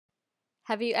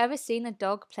Have you ever seen a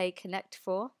dog play Connect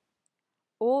 4?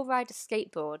 Or ride a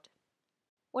skateboard?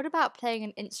 What about playing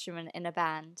an instrument in a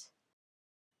band?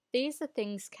 These are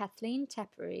things Kathleen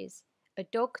Tepperies, a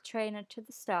dog trainer to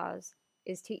the stars,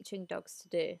 is teaching dogs to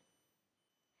do.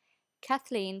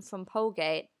 Kathleen from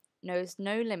Polegate knows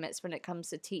no limits when it comes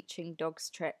to teaching dogs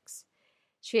tricks.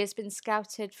 She has been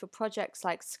scouted for projects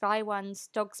like Sky One's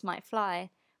Dogs Might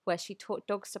Fly, where she taught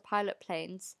dogs to pilot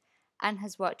planes, and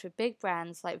has worked with big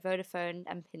brands like Vodafone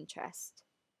and Pinterest.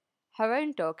 Her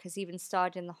own dog has even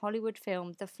starred in the Hollywood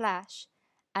film The Flash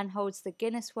and holds the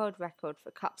Guinness World Record for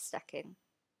cup stacking.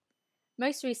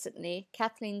 Most recently,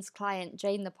 Kathleen's client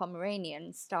Jane the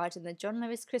Pomeranian starred in the John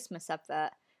Lewis Christmas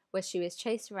advert where she was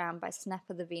chased around by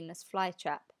Snapper the Venus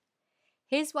flytrap.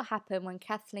 Here's what happened when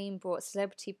Kathleen brought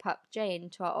celebrity pup Jane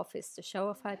to our office to show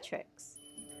off her tricks.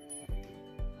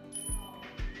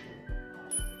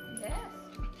 Yes.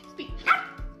 Speak.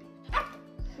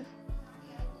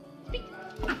 Speak.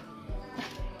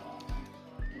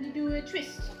 Can you do a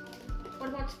twist? What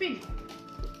about spin?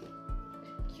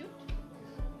 Cute.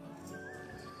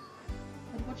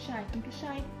 What about shy? Come to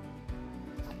shy.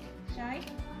 Shy.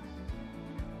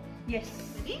 Yes.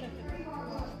 Ready?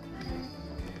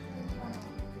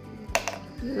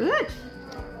 Good.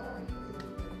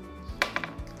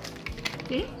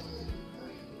 Okay.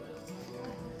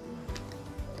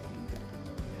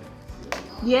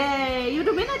 Yay, you're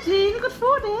the winner, Jean. Good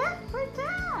for there. Right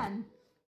there.